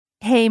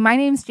Hey, my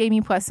name's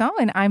Jamie Poisson,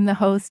 and I'm the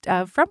host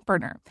of Front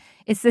Burner.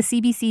 It's the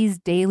CBC's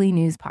daily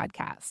news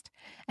podcast.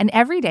 And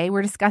every day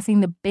we're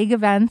discussing the big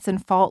events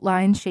and fault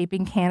lines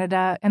shaping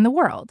Canada and the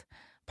world.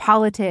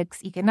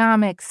 Politics,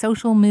 economics,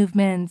 social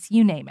movements,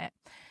 you name it.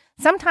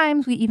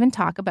 Sometimes we even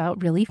talk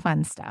about really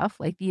fun stuff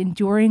like the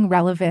enduring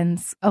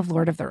relevance of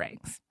Lord of the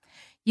Rings.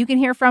 You can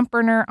hear Front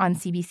Burner on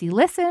CBC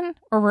Listen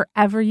or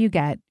wherever you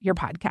get your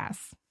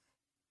podcasts.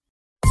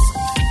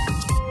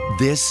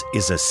 This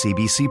is a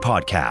CBC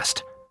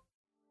podcast.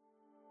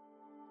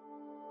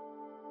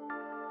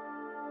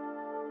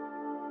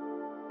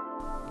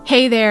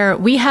 Hey there,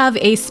 we have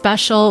a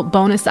special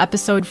bonus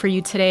episode for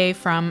you today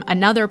from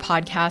another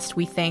podcast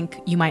we think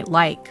you might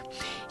like.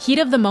 Heat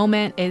of the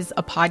Moment is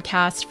a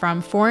podcast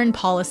from Foreign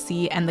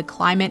Policy and the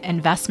Climate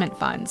Investment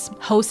Funds,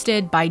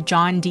 hosted by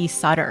John D.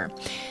 Sutter.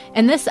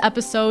 In this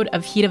episode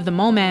of Heat of the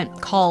Moment,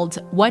 called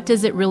What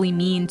Does It Really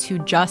Mean to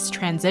Just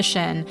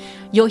Transition?,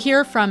 you'll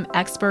hear from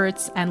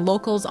experts and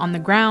locals on the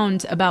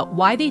ground about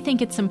why they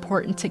think it's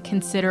important to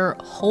consider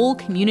whole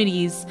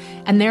communities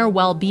and their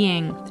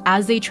well-being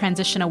as they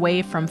transition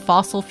away from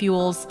fossil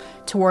fuels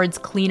towards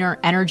cleaner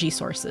energy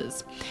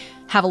sources.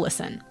 Have a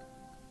listen.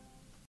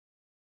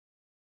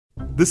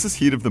 This is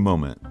Heat of the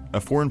Moment,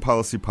 a foreign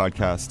policy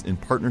podcast in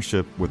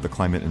partnership with the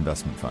Climate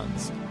Investment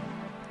Funds.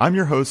 I'm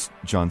your host,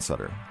 John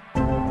Sutter.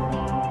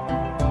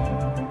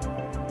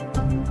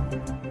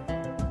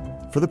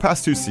 For the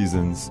past 2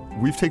 seasons,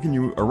 we've taken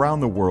you around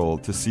the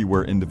world to see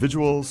where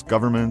individuals,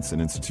 governments,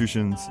 and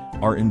institutions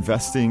are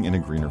investing in a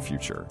greener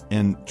future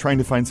and trying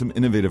to find some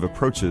innovative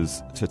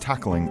approaches to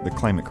tackling the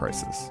climate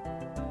crisis.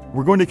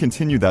 We're going to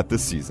continue that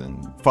this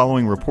season,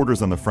 following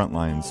reporters on the front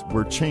lines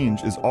where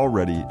change is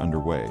already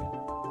underway.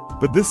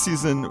 But this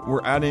season,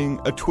 we're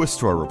adding a twist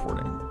to our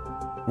reporting.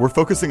 We're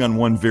focusing on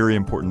one very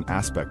important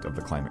aspect of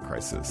the climate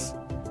crisis,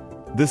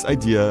 this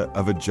idea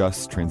of a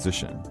just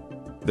transition,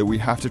 that we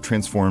have to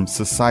transform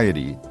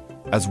society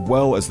as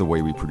well as the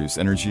way we produce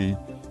energy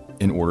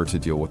in order to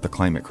deal with the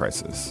climate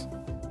crisis.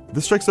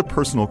 This strikes a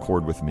personal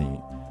chord with me.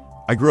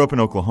 I grew up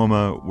in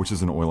Oklahoma, which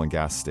is an oil and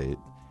gas state,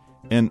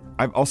 and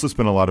I've also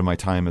spent a lot of my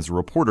time as a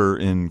reporter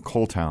in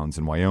coal towns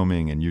in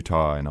Wyoming and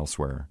Utah and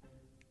elsewhere.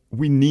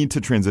 We need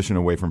to transition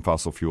away from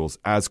fossil fuels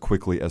as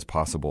quickly as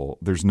possible.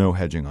 There's no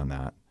hedging on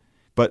that.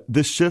 But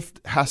this shift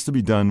has to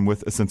be done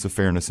with a sense of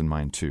fairness in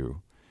mind,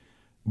 too,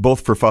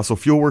 both for fossil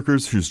fuel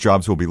workers whose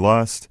jobs will be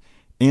lost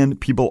and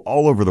people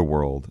all over the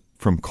world,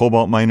 from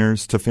cobalt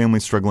miners to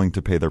families struggling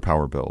to pay their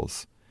power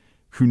bills,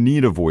 who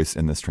need a voice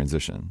in this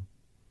transition.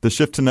 The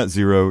shift to net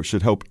zero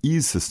should help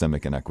ease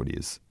systemic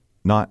inequities,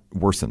 not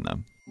worsen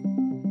them.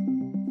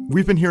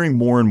 We've been hearing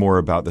more and more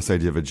about this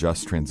idea of a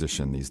just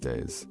transition these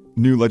days.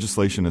 New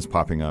legislation is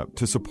popping up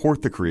to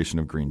support the creation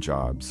of green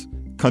jobs.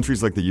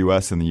 Countries like the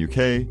US and the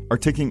UK are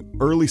taking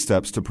early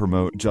steps to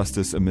promote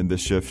justice amid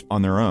this shift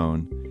on their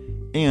own,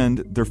 and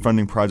they're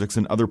funding projects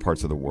in other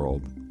parts of the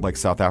world, like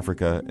South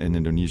Africa and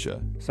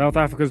Indonesia. South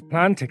Africa's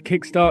plan to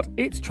kickstart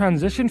its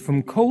transition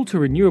from coal to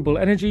renewable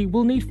energy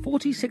will need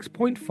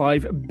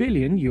 $46.5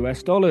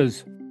 billion.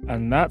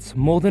 And that's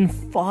more than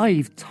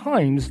 5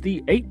 times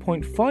the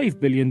 $8.5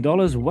 billion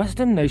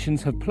Western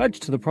nations have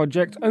pledged to the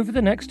project over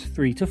the next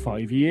 3 to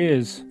 5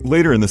 years.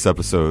 Later in this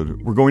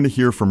episode, we're going to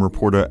hear from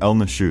reporter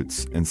Elna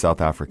Schutz in South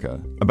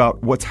Africa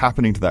about what's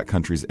happening to that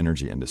country's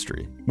energy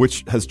industry,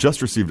 which has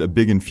just received a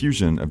big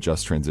infusion of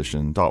just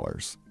transition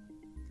dollars.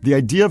 The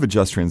idea of a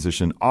just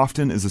transition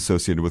often is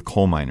associated with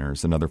coal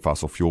miners and other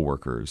fossil fuel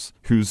workers,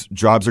 whose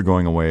jobs are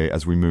going away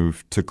as we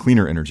move to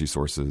cleaner energy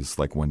sources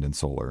like wind and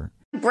solar.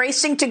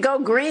 Bracing to go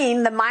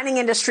green, the mining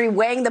industry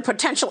weighing the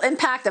potential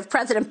impact of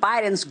President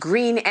Biden's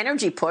green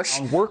energy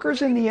push.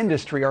 Workers in the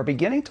industry are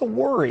beginning to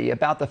worry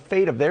about the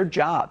fate of their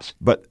jobs.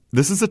 But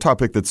this is a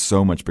topic that's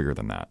so much bigger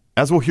than that.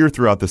 As we'll hear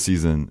throughout the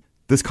season,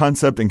 this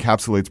concept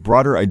encapsulates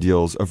broader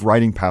ideals of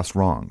righting past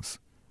wrongs.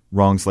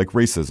 Wrongs like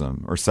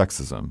racism or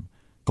sexism,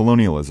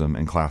 colonialism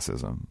and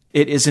classism.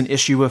 It is an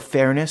issue of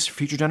fairness for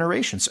future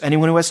generations.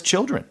 Anyone who has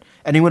children,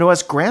 anyone who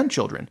has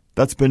grandchildren.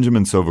 That's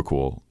Benjamin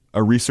Sovacool,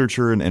 a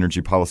researcher and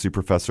energy policy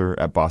professor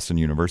at Boston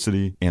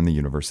University and the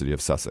University of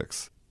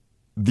Sussex.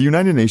 The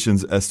United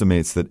Nations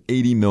estimates that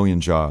 80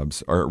 million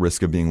jobs are at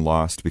risk of being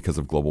lost because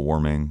of global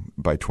warming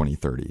by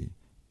 2030.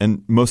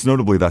 And most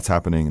notably, that's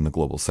happening in the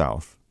global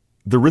south.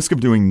 The risk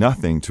of doing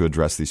nothing to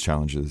address these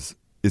challenges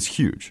is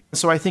huge.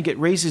 So I think it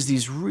raises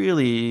these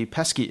really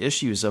pesky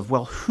issues of,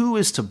 well, who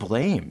is to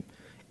blame?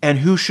 And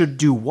who should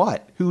do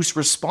what? Who's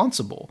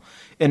responsible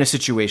in a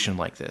situation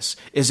like this?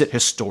 Is it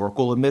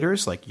historical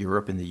emitters like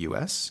Europe and the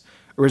US?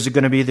 Or is it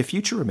going to be the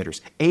future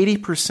emitters?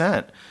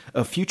 80%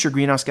 of future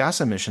greenhouse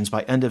gas emissions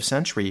by end of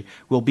century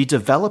will be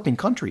developing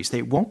countries.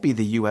 They won't be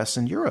the US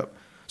and Europe.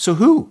 So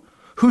who?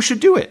 Who should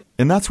do it?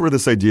 And that's where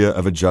this idea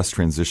of a just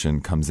transition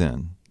comes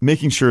in,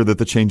 making sure that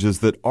the changes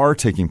that are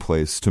taking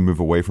place to move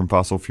away from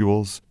fossil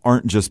fuels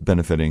aren't just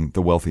benefiting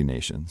the wealthy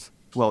nations.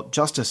 Well,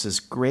 justice is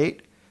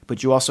great,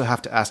 but you also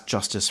have to ask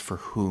justice for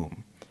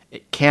whom.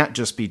 It can't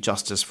just be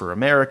justice for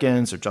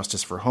Americans or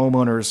justice for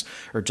homeowners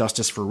or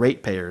justice for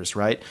ratepayers,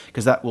 right?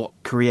 Because that will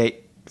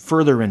create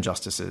further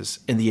injustices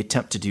in the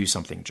attempt to do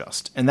something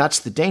just. And that's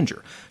the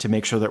danger, to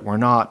make sure that we're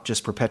not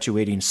just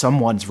perpetuating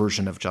someone's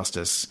version of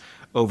justice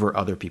over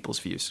other people's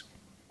views.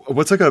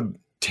 What's like a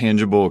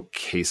tangible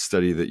case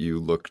study that you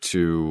look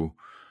to,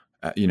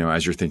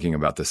 as you're thinking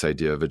about this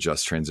idea of a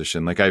just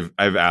transition? Like I've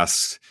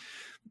asked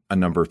a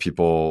number of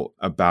people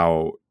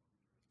about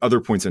other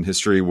points in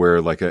history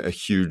where like a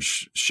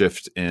huge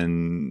shift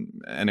in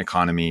an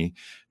economy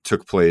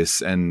took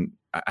place. And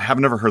I have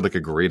never heard like a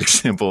great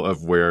example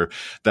of where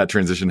that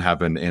transition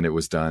happened and it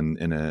was done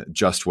in a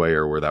just way,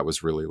 or where that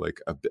was really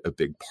like a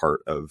big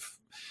part of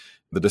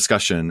the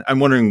discussion. I'm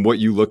wondering what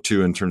you look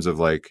to in terms of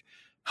like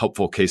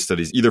helpful case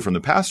studies, either from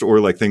the past or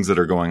like things that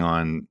are going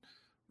on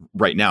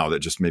right now that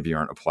just maybe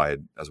aren't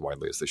applied as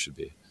widely as they should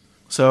be.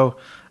 So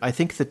I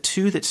think the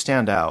two that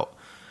stand out,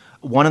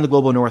 one in the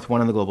global north,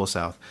 one in the global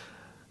south.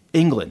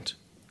 England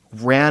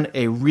ran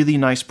a really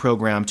nice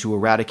program to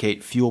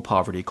eradicate fuel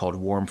poverty called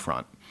Warm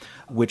Front,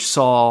 which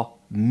saw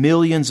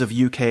millions of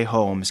UK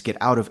homes get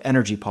out of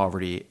energy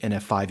poverty in a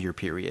 5-year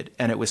period.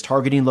 And it was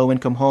targeting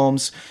low-income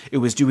homes. It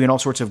was doing all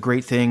sorts of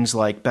great things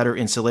like better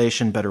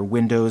insulation, better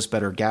windows,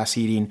 better gas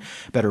heating,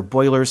 better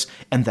boilers,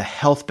 and the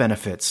health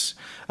benefits,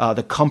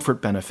 the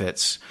comfort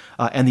benefits,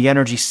 and the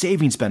energy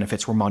savings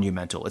benefits were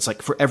monumental. It's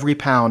like for every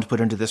pound put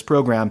into this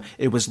program,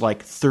 it was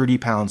like 30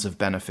 pounds of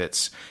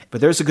benefits.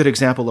 But there's a good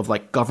example of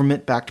like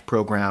government-backed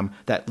program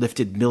that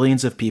lifted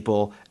millions of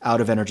people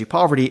out of energy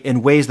poverty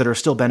in ways that are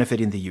still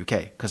benefiting the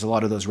UK, because a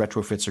lot of those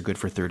retrofits are good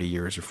for 30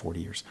 years or 40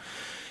 years.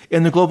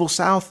 In the global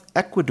south,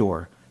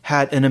 Ecuador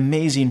had an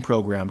amazing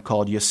program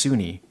called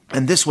Yasuni.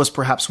 And this was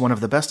perhaps one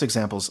of the best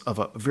examples of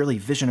a really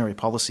visionary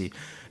policy.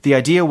 The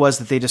idea was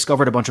that they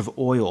discovered a bunch of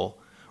oil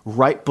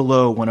right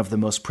below one of the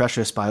most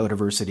precious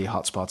biodiversity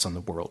hotspots on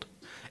the world.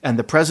 And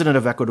the president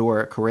of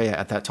Ecuador, Correa,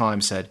 at that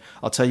time said,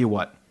 I'll tell you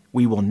what,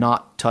 we will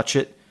not touch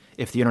it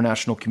if the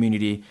international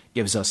community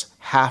gives us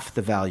half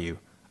the value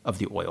of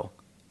the oil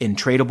in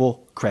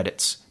tradable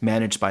credits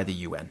managed by the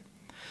UN.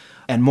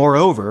 And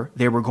moreover,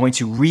 they were going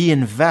to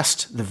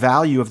reinvest the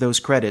value of those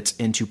credits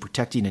into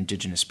protecting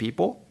indigenous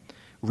people,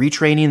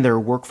 retraining their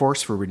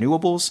workforce for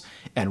renewables,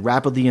 and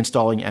rapidly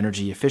installing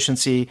energy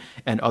efficiency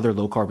and other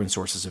low-carbon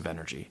sources of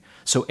energy.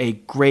 So a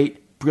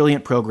great,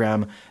 brilliant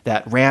program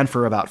that ran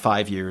for about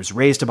 5 years,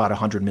 raised about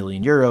 100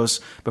 million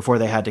euros before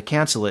they had to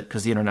cancel it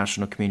because the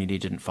international community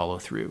didn't follow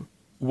through.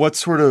 What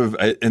sort of,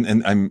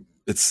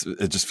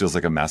 it just feels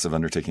like a massive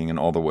undertaking in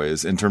all the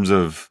ways in terms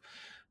of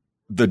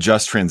the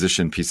just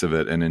transition piece of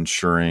it and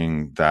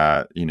ensuring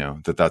that,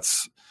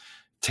 that's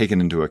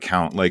taken into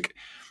account. Like,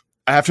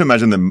 I have to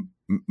imagine that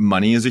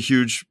money is a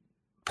huge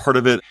part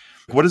of it.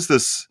 What does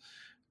this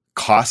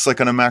cost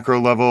like on a macro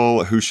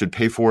level? Who should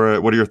pay for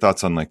it? What are your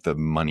thoughts on like the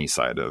money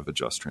side of a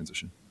just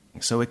transition?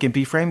 So it can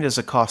be framed as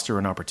a cost or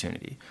an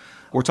opportunity.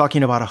 We're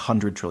talking about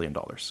 $100 trillion.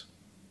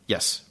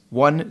 Yes,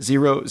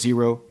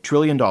 $100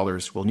 trillion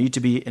will need to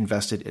be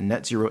invested in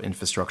net zero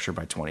infrastructure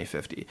by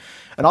 2050.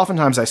 And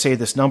oftentimes I say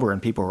this number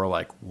and people are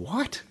like,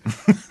 what?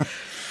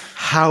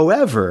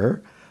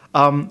 However,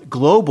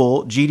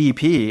 global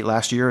GDP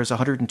last year is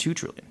 $102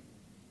 trillion.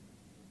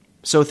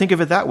 So think of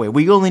it that way.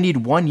 We only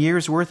need 1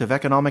 year's worth of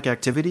economic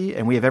activity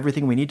and we have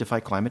everything we need to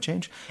fight climate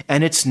change.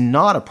 And it's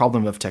not a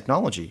problem of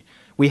technology.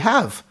 We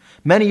have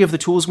many of the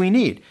tools we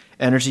need: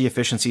 energy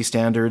efficiency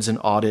standards and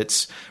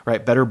audits,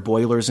 right? Better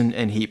boilers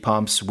and heat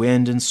pumps,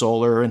 wind and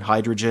solar and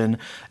hydrogen,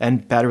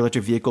 and battery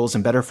electric vehicles,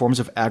 and better forms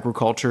of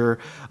agriculture,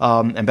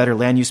 and better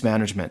land use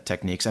management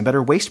techniques, and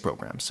better waste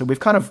programs. So we've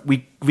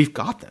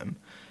got them,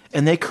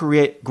 and they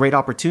create great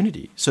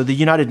opportunity. So the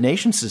United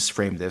Nations has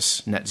framed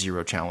this net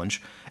zero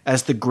challenge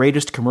as the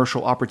greatest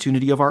commercial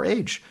opportunity of our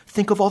age.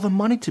 Think of all the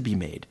money to be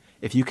made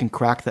if you can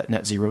crack that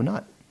net zero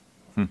nut.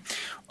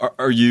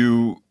 Are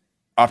you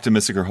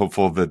optimistic or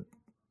hopeful that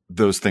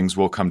those things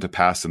will come to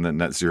pass and that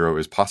net zero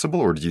is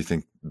possible? Or do you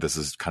think this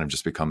is kind of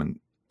just becoming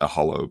a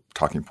hollow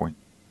talking point?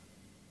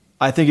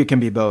 I think it can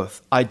be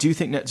both. I do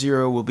think net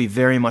zero will be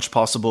very much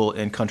possible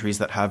in countries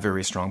that have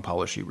very strong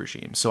policy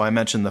regimes. So I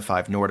mentioned the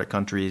 5 Nordic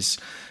countries.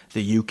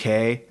 The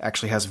UK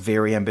actually has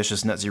very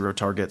ambitious net zero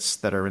targets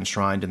that are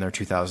enshrined in their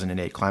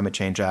 2008 Climate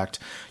Change Act.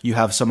 You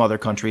have some other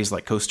countries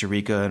like Costa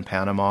Rica and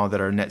Panama that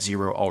are net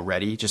zero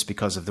already just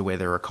because of the way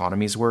their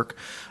economies work.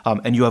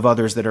 And you have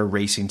others that are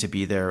racing to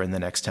be there in the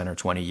next 10 or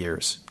 20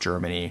 years.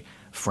 Germany,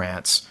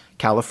 France,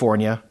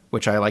 California,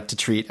 which I like to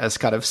treat as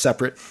kind of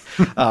separate,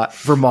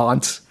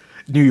 Vermont,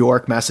 New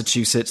York,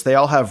 Massachusetts, they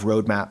all have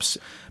roadmaps.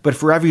 But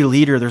for every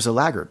leader, there's a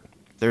laggard.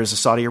 There's a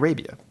Saudi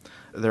Arabia.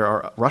 There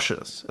are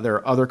Russia's. There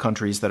are other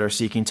countries that are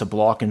seeking to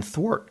block and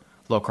thwart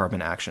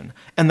low-carbon action.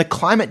 And the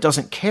climate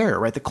doesn't care,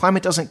 right? The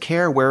climate doesn't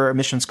care where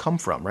emissions come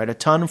from, right? A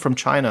ton from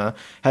China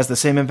has the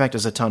same impact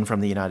as a ton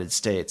from the United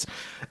States.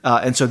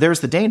 And so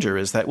there's the danger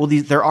is that,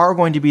 there are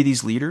going to be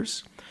these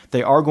leaders.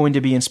 They are going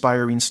to be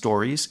inspiring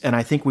stories. And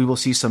I think we will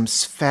see some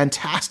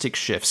fantastic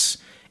shifts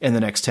in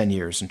the next 10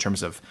 years in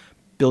terms of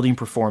building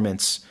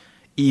performance,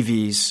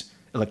 EVs,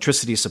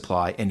 electricity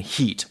supply, and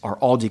heat are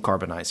all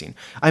decarbonizing.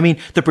 I mean,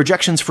 the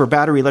projections for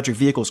battery electric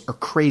vehicles are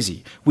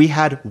crazy. We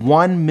had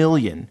 1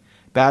 million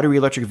battery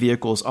electric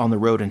vehicles on the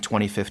road in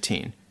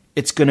 2015.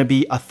 It's going to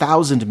be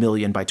 1,000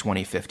 million by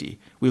 2050.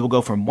 We will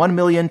go from 1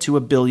 million to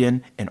 1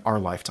 billion in our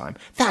lifetime.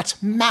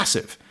 That's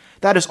massive.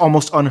 That is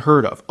almost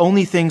unheard of.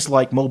 Only things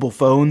like mobile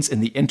phones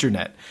and the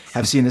internet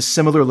have seen a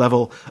similar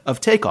level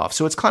of takeoff.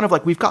 So it's kind of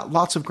like we've got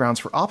lots of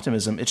grounds for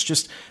optimism. It's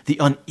just the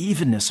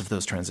unevenness of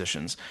those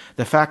transitions,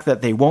 the fact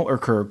that they won't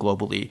occur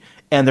globally,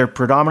 and they're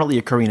predominantly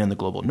occurring in the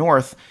global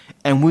north.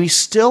 And we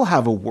still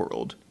have a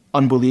world,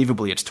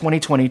 unbelievably, it's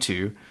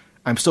 2022.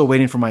 I'm still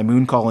waiting for my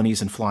moon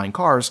colonies and flying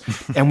cars.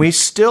 And we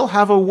still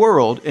have a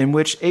world in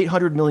which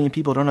 800 million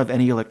people don't have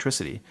any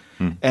electricity.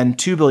 And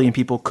 2 billion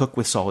people cook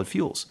with solid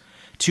fuels.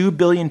 2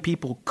 billion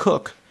people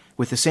cook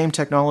with the same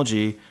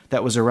technology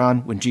that was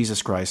around when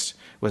Jesus Christ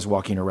was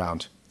walking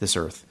around this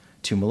earth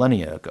 2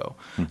 millennia ago.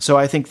 So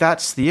I think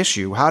that's the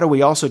issue. How do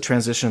we also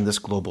transition this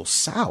global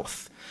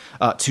south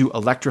to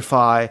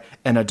electrify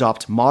and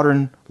adopt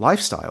modern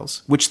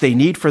lifestyles, which they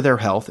need for their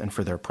health and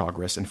for their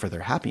progress and for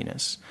their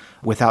happiness,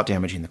 without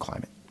damaging the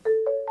climate?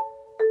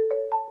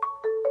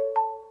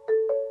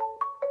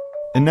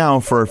 And now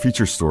for our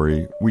feature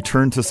story, we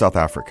turn to South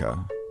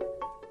Africa.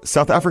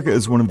 South Africa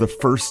is one of the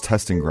first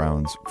testing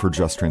grounds for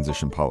just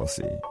transition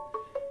policy.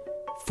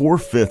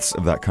 4/5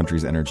 of that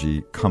country's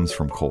energy comes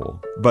from coal,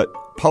 but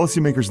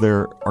policymakers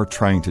there are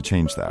trying to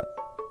change that.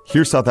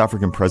 Here's South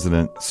African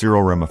President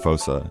Cyril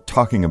Ramaphosa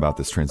talking about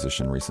this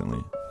transition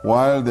recently.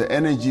 While the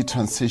energy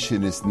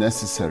transition is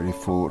necessary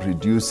for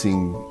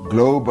reducing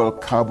global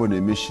carbon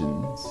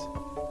emissions,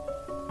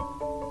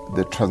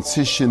 the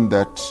transition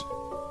that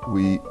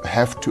we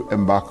have to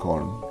embark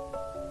on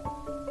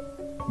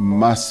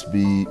must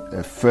be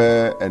a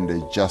fair and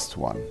a just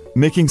one.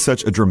 Making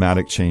such a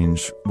dramatic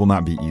change will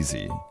not be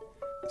easy.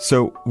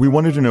 So we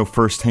wanted to know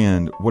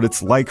firsthand what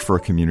it's like for a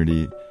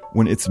community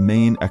when its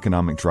main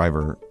economic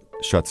driver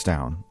shuts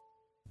down.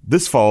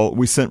 This fall,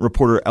 we sent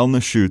reporter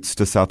Elna Schutz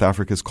to South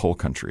Africa's coal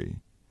country.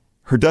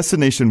 Her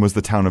destination was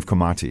the town of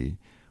Komati,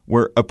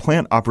 where a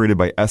plant operated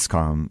by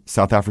Eskom,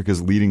 South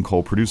Africa's leading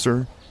coal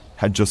producer,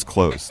 had just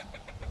closed.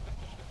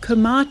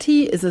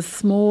 Komati is a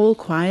small,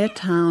 quiet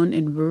town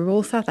in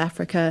rural South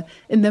Africa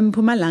in the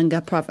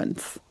Mpumalanga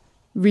province.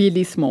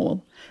 Really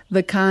small.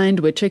 The kind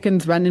where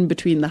chickens run in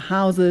between the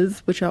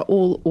houses, which are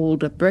all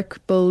older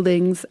brick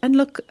buildings and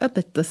look a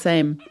bit the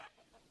same.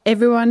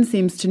 Everyone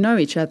seems to know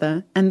each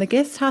other, and the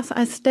guest house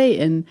I stay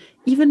in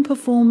even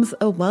performs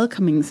a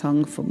welcoming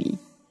song for me.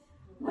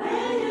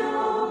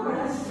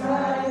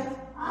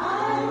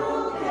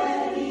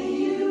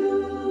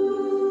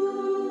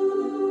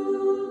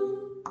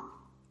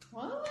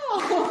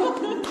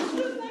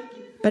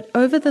 But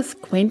over this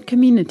quaint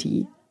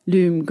community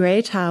loom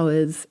grey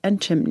towers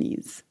and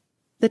chimneys.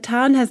 The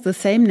town has the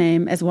same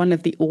name as one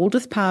of the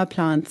oldest power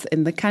plants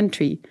in the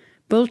country,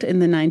 built in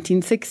the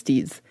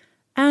 1960s,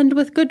 and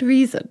with good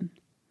reason.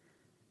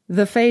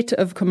 The fate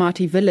of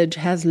Komati village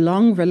has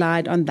long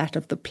relied on that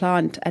of the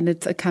plant and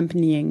its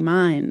accompanying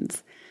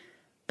mines.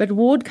 But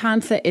Ward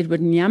Councillor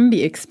Edward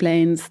Nyambi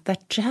explains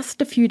that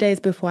just a few days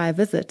before I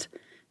visit,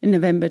 in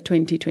November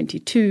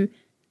 2022,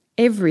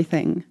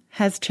 everything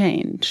has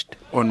changed.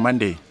 On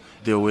Monday,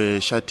 they were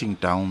shutting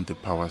down the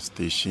power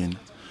station.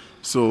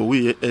 So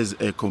we as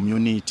a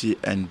community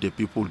and the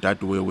people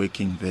that were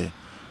working there,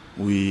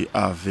 we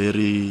are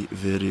very,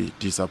 very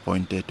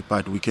disappointed.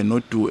 But we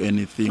cannot do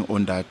anything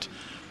on that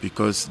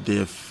because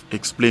they've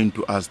explained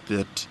to us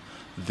that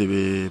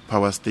the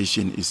power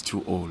station is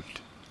too old.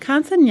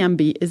 Councillor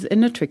Nyambi is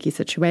in a tricky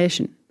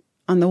situation.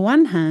 On the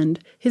one hand,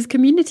 his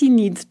community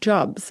needs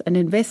jobs and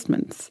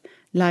investments,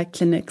 like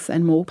clinics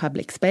and more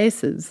public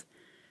spaces.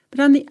 But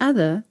on the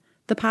other,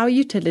 the power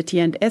utility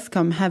and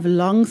Eskom have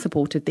long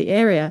supported the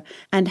area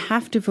and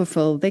have to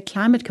fulfill their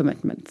climate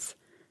commitments.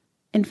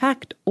 In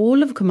fact,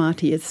 all of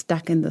Komati is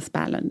stuck in this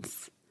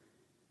balance.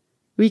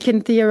 We can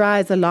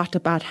theorize a lot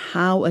about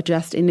how a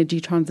just energy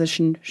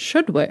transition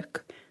should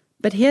work,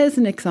 but here's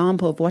an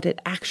example of what it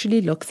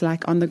actually looks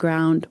like on the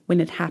ground when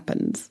it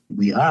happens.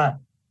 We are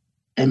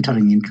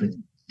entering into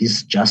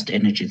this just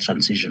energy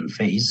transition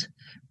phase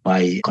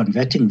by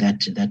converting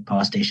that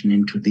power station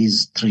into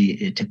these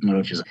three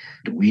technologies: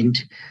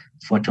 wind,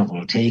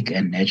 photovoltaic,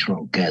 and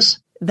natural gas.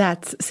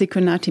 That's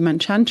Sikonathi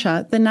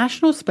Mantshantsha, the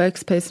national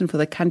spokesperson for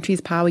the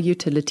country's power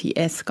utility,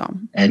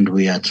 Eskom. And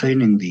we are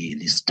training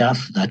the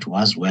staff that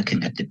was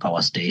working at the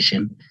power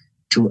station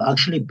to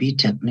actually be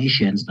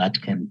technicians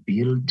that can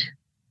build,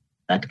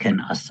 that can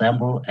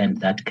assemble,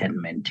 and that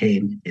can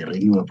maintain the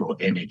renewable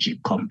energy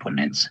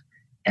components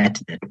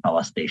at that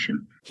power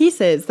station. He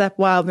says that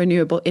while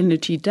renewable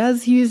energy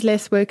does use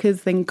less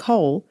workers than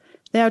coal,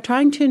 they are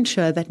trying to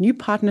ensure that new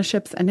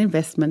partnerships and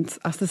investments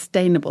are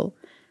sustainable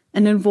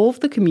and involve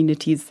the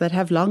communities that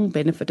have long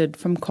benefited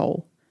from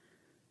coal.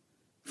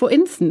 For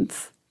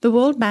instance, the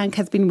World Bank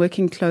has been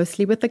working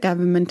closely with the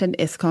government and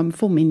Eskom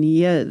for many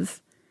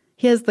years.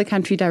 Here's the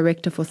country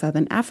director for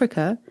Southern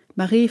Africa,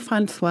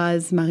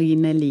 Marie-Françoise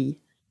Marie-Nelly.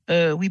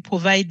 We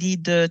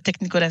provided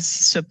technical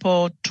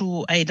support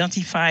to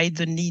identify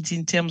the needs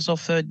in terms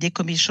of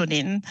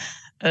decommissioning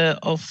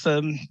of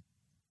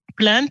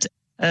plant.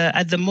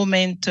 At the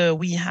moment,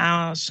 we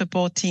are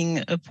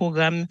supporting a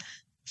program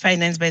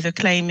financed by the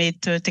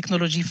Climate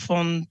Technology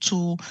Fund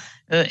to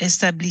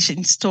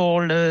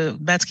install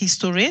battery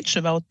storage,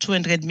 about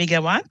 200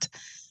 megawatt.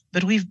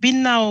 But we've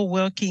been now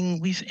working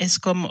with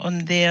Eskom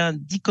on their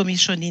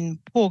decommissioning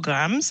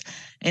programs,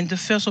 and the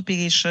first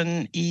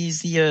operation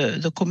is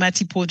the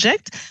Komati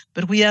project.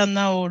 But we are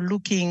now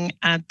looking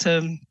at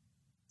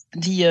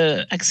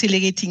the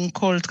accelerating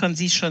coal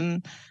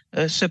transition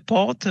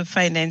support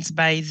financed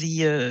by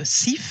the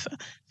CIF,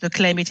 the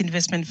Climate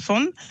Investment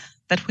Fund,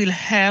 that will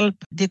help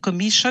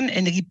decommission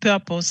and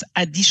repurpose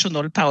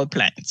additional power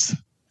plants.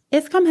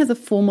 Eskom has a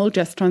formal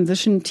Just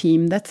Transition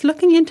team that's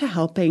looking into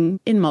helping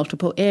in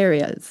multiple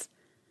areas.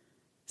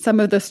 Some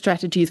of the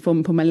strategies for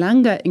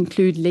Mpumalanga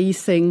include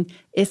leasing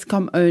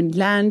Eskom-owned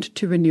land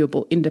to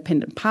renewable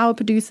independent power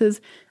producers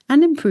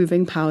and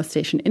improving power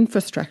station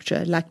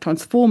infrastructure like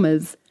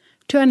transformers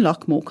to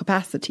unlock more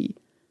capacity.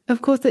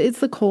 Of course, there is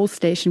the coal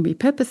station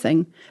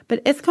repurposing,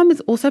 but Eskom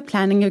is also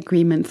planning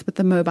agreements with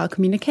the mobile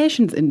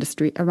communications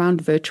industry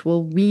around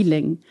virtual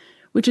wheeling,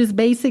 which is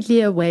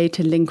basically a way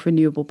to link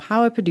renewable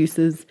power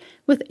producers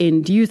with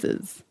end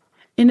users.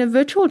 In a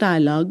virtual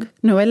dialogue,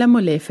 Noella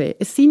Molefe,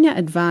 a senior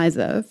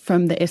advisor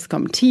from the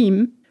Eskom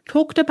team,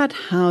 talked about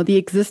how the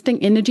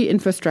existing energy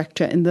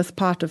infrastructure in this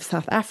part of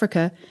South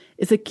Africa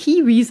is a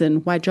key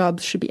reason why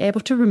jobs should be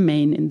able to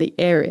remain in the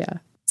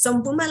area.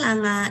 So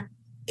Mpumalanga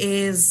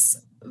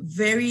is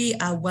very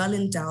well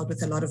endowed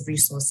with a lot of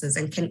resources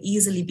and can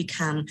easily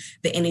become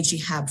the energy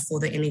hub for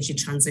the energy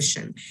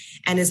transition,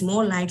 and is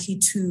more likely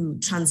to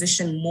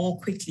transition more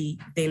quickly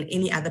than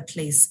any other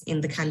place in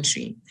the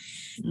country.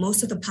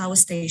 Most of the power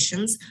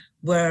stations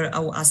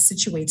are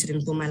situated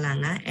in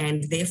Mpumalanga,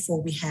 and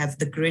therefore we have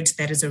the grid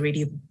that is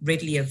already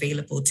readily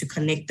available to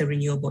connect the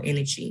renewable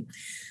energy.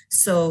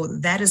 So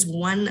that is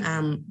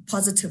one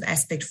positive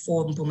aspect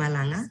for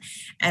Mpumalanga,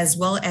 as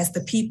well as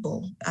the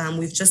people.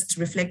 We've just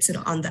reflected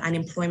on the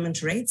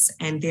unemployment rates,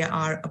 and there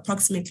are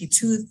approximately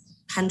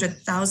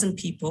 200,000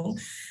 people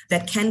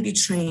that can be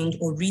trained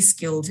or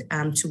reskilled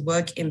to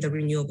work in the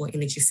renewable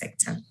energy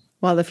sector.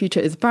 While the future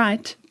is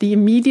bright, the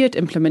immediate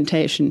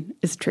implementation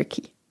is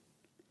tricky.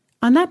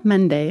 On that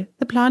Monday,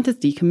 the plant is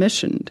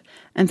decommissioned,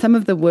 and some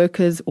of the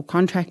workers or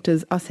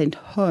contractors are sent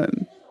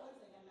home.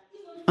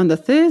 On the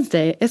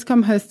Thursday,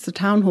 Eskom hosts a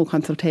town hall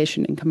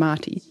consultation in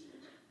Komati.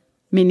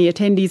 Many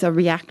attendees are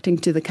reacting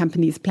to the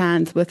company's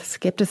plans with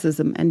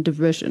skepticism and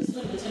derision.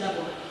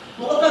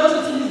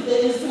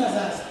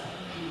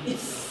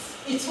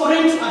 It's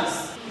foreign to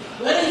us.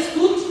 Whether it's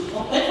good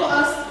or bad for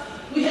us,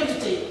 we have to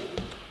take.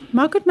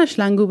 Margaret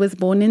Mashlangu was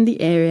born in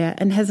the area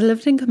and has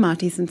lived in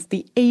Komati since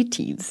the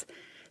 80s.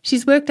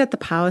 She's worked at the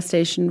power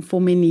station for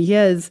many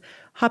years,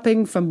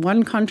 hopping from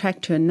one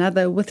contract to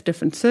another with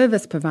different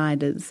service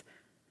providers.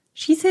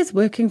 She says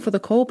working for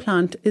the coal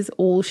plant is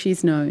all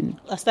she's known.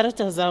 I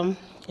started as a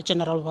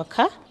general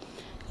worker,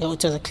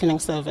 which was a cleaning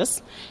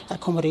service,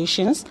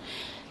 accommodations,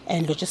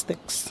 and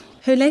logistics.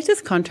 Her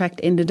latest contract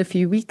ended a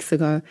few weeks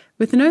ago,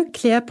 with no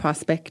clear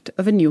prospect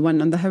of a new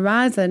one on the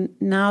horizon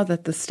now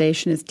that the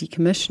station is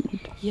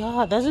decommissioned.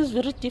 Yeah, that is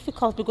very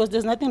difficult because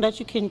there's nothing that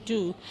you can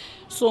do.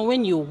 So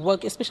when you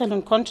work, especially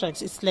on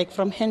contracts, it's like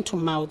from hand to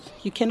mouth.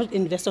 You cannot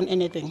invest on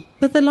anything.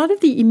 With a lot of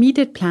the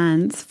immediate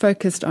plans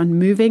focused on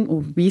moving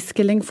or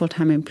reskilling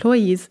full-time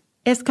employees,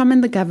 Eskom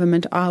and the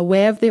government are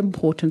aware of the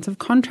importance of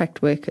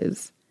contract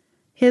workers.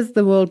 Here's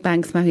the World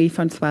Bank's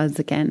Marie-Françoise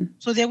again.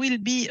 So there will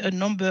be a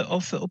number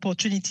of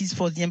opportunities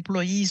for the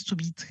employees to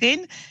be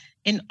trained.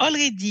 And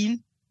already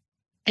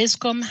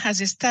Eskom has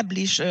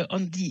established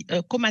on the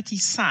Komati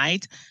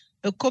site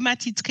a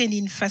Komati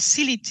training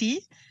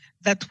facility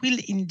that will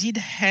indeed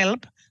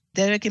help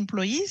direct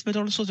employees, but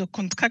also the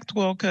contract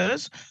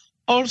workers,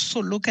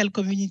 also local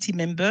community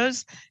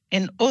members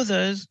and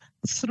others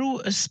through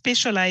a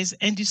specialized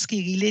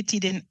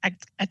industry-related and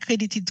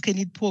accredited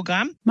training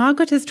program.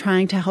 Margaret is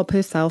trying to help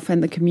herself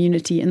and the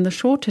community in the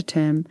shorter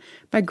term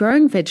by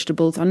growing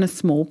vegetables on a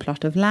small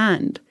plot of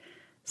land.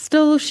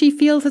 Still, she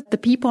feels that the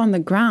people on the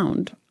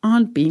ground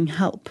aren't being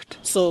helped.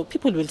 So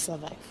people will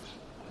survive.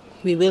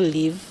 We will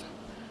live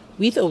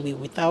with or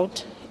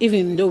without,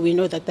 even though we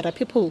know that there are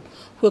people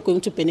who are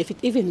going to benefit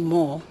even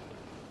more.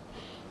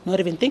 Not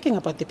even thinking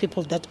about the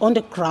people that on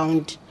the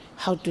ground,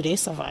 how do they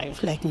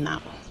survive like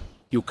now?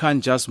 You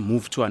can't just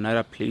move to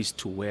another place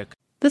to work.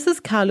 This is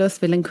Carlos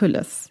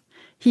Vilanculas.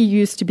 He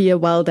used to be a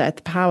welder at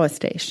the power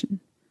station.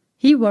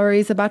 He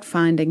worries about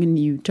finding a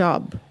new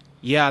job.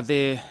 Yeah,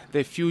 the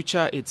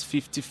future, it's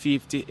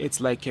 50-50. It's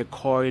like a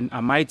coin.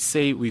 I might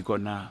say we're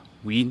going to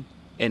win,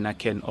 and I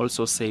can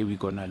also say we're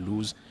going to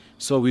lose.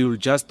 So we will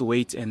just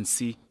wait and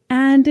see.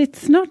 And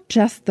it's not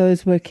just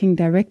those working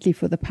directly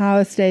for the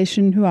power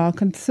station who are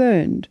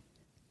concerned.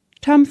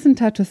 Thompson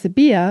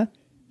Tato-Sibia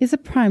is a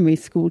primary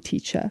school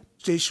teacher.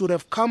 They should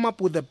have come up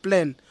with a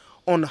plan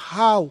on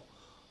how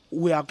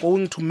we are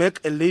going to make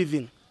a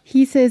living.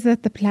 He says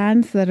that the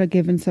plans that are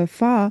given so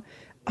far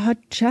are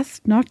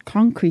just not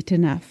concrete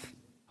enough.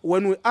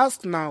 When we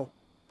ask now,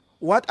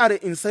 what are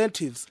the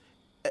incentives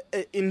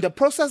in the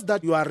process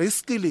that you are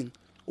reskilling,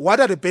 What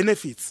are the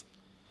benefits?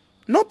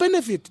 No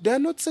benefit. They're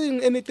not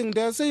saying anything.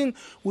 They're saying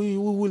we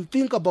will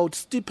think about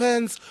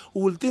stipends,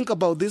 we will think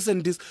about this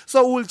and this.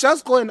 So we'll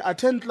just go and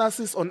attend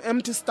classes on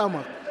empty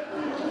stomach.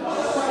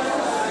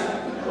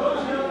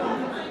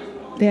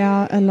 There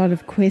are a lot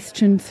of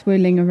questions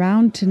swirling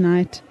around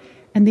tonight,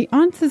 and the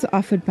answers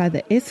offered by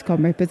the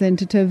Eskom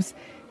representatives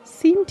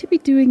seem to be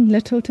doing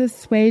little to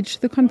assuage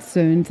the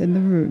concerns in the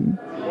room.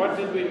 What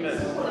did we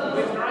miss?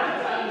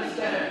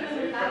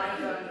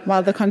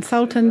 While the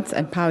consultants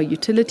and power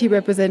utility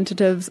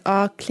representatives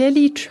are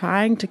clearly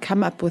trying to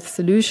come up with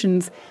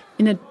solutions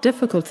in a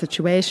difficult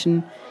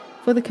situation,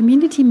 for the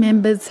community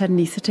members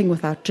suddenly sitting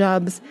without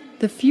jobs,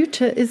 the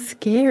future is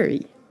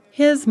scary.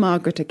 Here's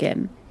Margaret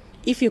again.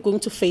 If you're going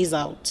to phase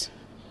out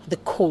the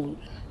coal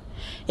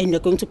and you're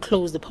going to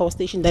close the power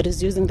station that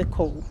is using the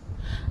coal,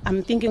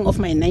 I'm thinking of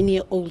my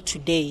 9-year-old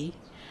today,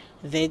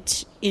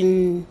 that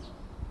in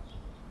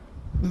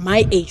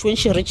my age, when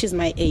she reaches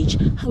my age,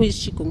 how is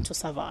she going to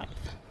survive?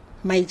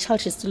 My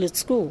child is still at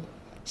school.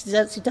 She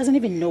doesn't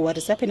even know what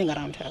is happening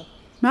around her.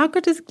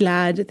 Margaret is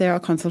glad there are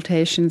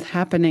consultations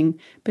happening,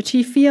 but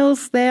she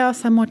feels they are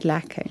somewhat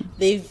lacking.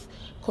 They've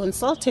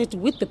consulted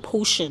with the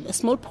portion, a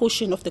small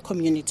portion of the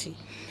community.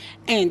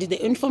 And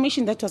the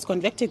information that was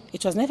conveyed,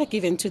 it was never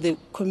given to the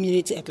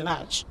community at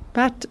large.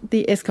 But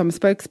the Eskom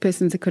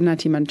spokesperson,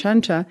 Zikunati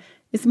Mantshantsha,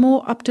 is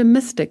more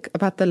optimistic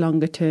about the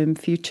longer-term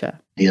future.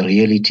 The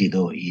reality,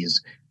 though,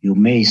 is you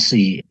may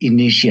see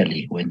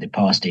initially when the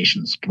power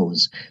stations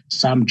close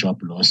some job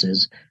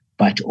losses,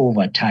 but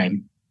over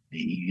time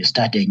you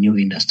start a new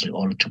industry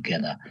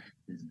altogether.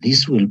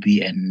 This will be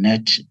a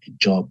net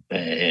job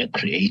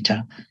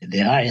creator.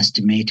 There are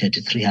estimated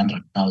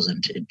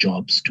 300,000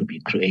 jobs to be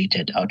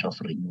created out of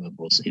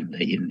renewables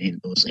in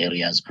those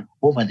areas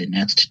over the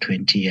next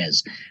 20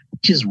 years,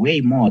 which is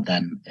way more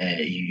than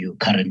you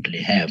currently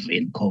have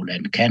in coal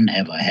and can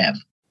ever have.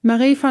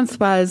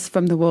 Marie-Françoise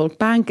from the World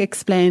Bank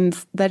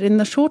explains that in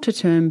the shorter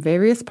term,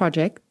 various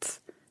projects,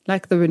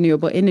 like the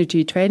Renewable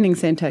Energy Training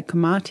Centre at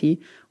Komati,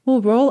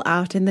 will roll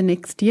out in the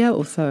next year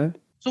or so.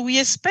 So we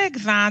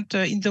expect that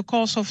in the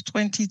course of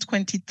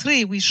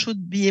 2023, we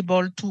should be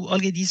able to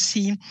already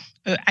see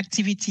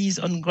activities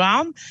on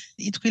ground.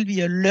 It will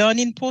be a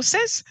learning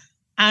process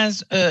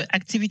as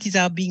activities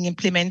are being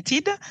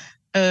implemented.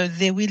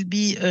 There will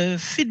be a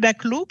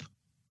feedback loop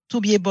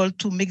to be able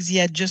to make the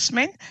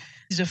adjustment.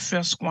 This is the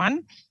first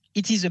one.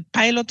 It is a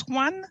pilot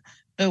one.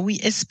 We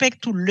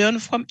expect to learn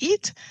from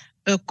it,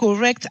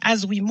 correct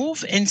as we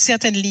move, and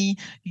certainly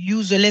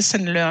use the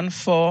lesson learned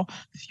for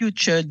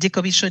future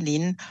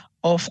decommissioning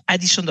of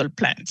additional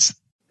plants.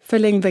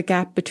 Filling the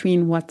gap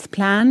between what's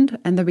planned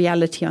and the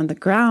reality on the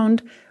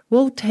ground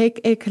will take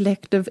a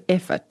collective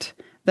effort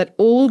that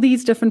all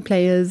these different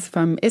players,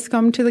 from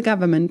Eskom to the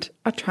government,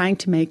 are trying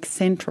to make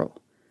central.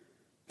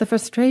 The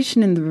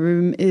frustration in the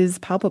room is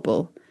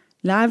palpable.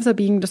 Lives are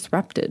being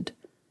disrupted.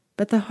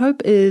 But the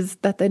hope is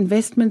that the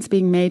investments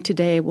being made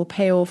today will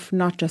pay off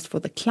not just for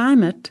the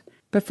climate,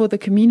 but for the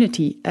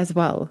community as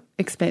well,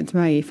 explains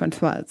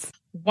Marie-Françoise.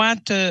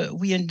 What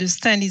we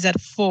understand is that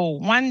for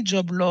one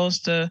job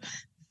lost,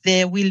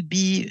 there will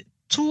be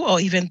 2 or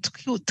even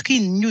 3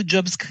 new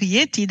jobs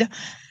created.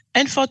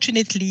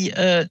 Unfortunately,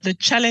 the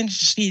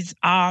challenges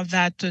are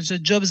that the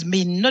jobs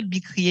may not be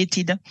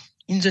created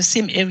in the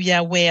same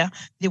area where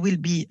they will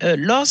be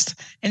lost.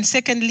 And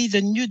secondly,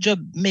 the new job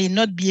may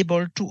not be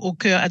able to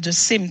occur at the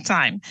same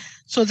time.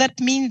 So that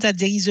means that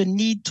there is a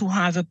need to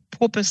have a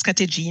proper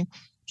strategy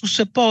to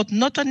support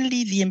not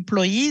only the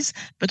employees,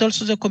 but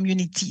also the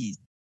communities.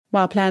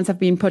 While plans have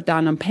been put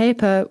down on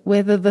paper,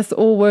 whether this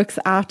all works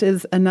out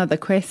is another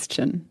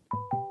question.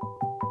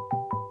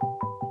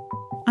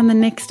 On the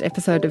next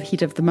episode of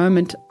Heat of the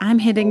Moment, I'm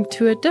heading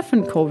to a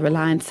different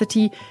coal-reliant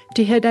city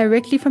to hear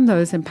directly from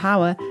those in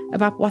power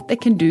about what they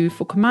can do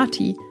for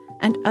Komati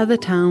and other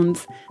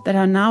towns that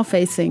are now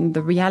facing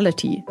the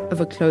reality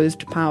of a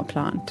closed power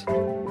plant.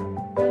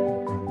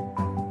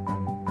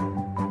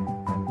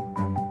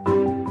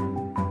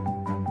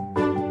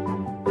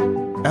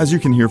 As you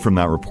can hear from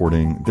that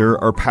reporting, there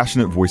are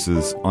passionate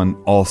voices on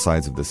all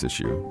sides of this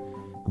issue.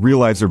 Real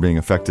lives are being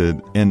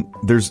affected, and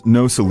there's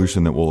no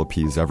solution that will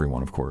appease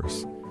everyone, of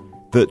course.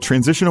 The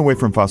transition away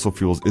from fossil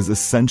fuels is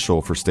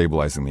essential for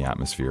stabilizing the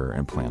atmosphere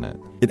and planet.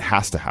 It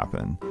has to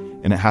happen,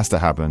 and it has to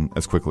happen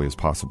as quickly as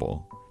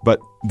possible. But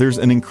there's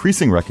an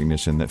increasing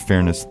recognition that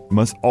fairness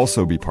must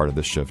also be part of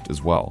this shift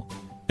as well.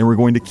 And we're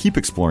going to keep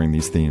exploring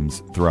these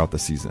themes throughout the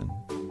season.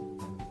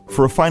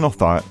 For a final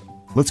thought,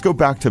 let's go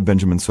back to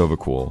Benjamin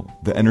Sovacool,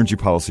 the energy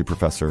policy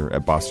professor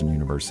at Boston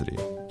University.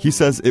 He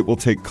says it will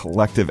take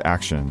collective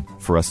action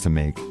for us to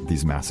make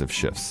these massive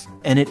shifts.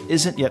 And it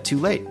isn't yet too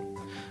late.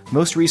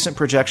 Most recent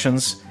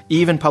projections,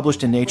 even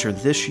published in Nature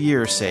this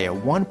year, say a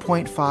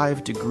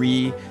 1.5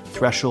 degree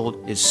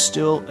threshold is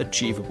still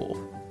achievable,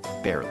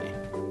 barely,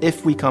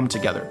 if we come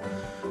together.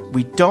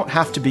 We don't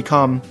have to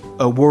become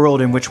a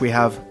world in which we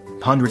have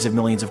hundreds of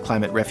millions of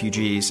climate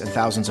refugees and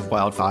thousands of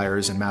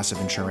wildfires and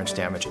massive insurance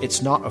damage.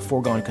 It's not a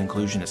foregone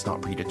conclusion. It's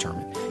not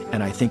predetermined.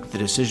 And I think the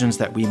decisions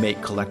that we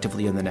make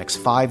collectively in the next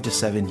 5 to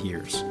 7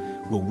 years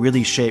will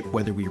really shape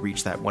whether we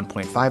reach that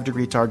 1.5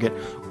 degree target.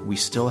 We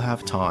still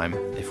have time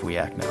if we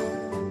act now.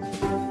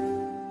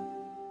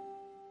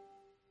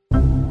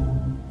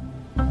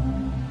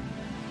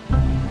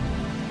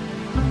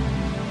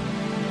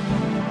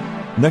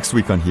 Next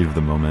week on Heat of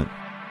the Moment,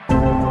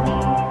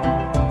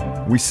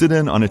 we sit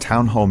in on a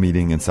town hall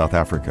meeting in South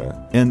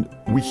Africa, and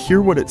we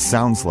hear what it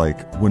sounds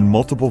like when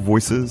multiple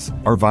voices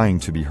are vying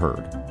to be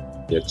heard.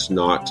 It's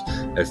not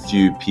a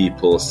few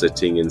people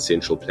sitting in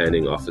central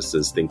planning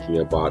offices thinking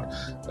about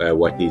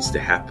what needs to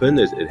happen.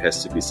 It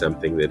has to be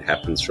something that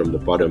happens from the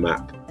bottom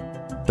up.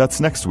 That's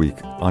next week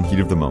on Heat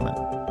of the Moment.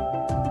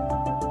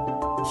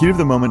 Heat of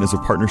the Moment is a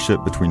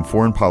partnership between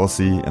Foreign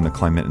Policy and the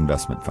Climate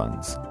Investment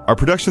Funds. Our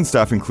production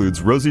staff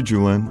includes Rosie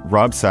Julin,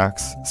 Rob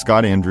Sachs,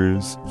 Scott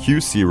Andrews, Hugh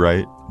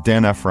Seawright,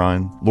 Dan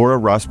Efron, Laura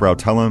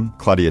Rossbrow-Tellem,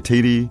 Claudia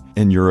Tatey,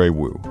 and Yurei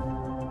Wu.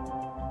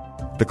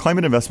 The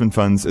Climate Investment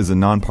Funds is a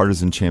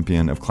nonpartisan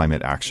champion of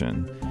climate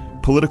action.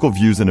 Political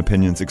views and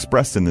opinions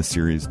expressed in this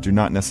series do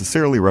not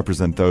necessarily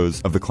represent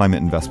those of the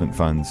Climate Investment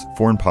Funds,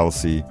 Foreign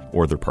Policy,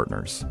 or their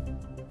partners.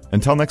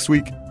 Until next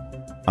week,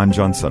 I'm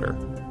John Sutter.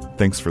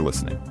 Thanks for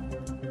listening.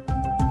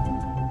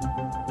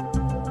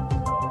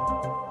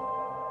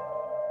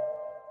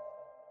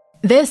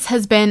 This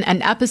has been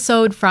an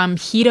episode from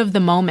Heat of the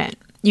Moment.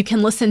 You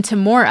can listen to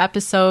more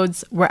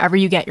episodes wherever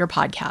you get your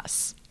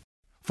podcasts.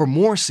 For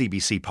more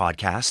CBC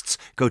podcasts,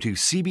 go to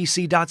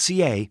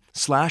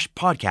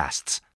cbc.ca/podcasts.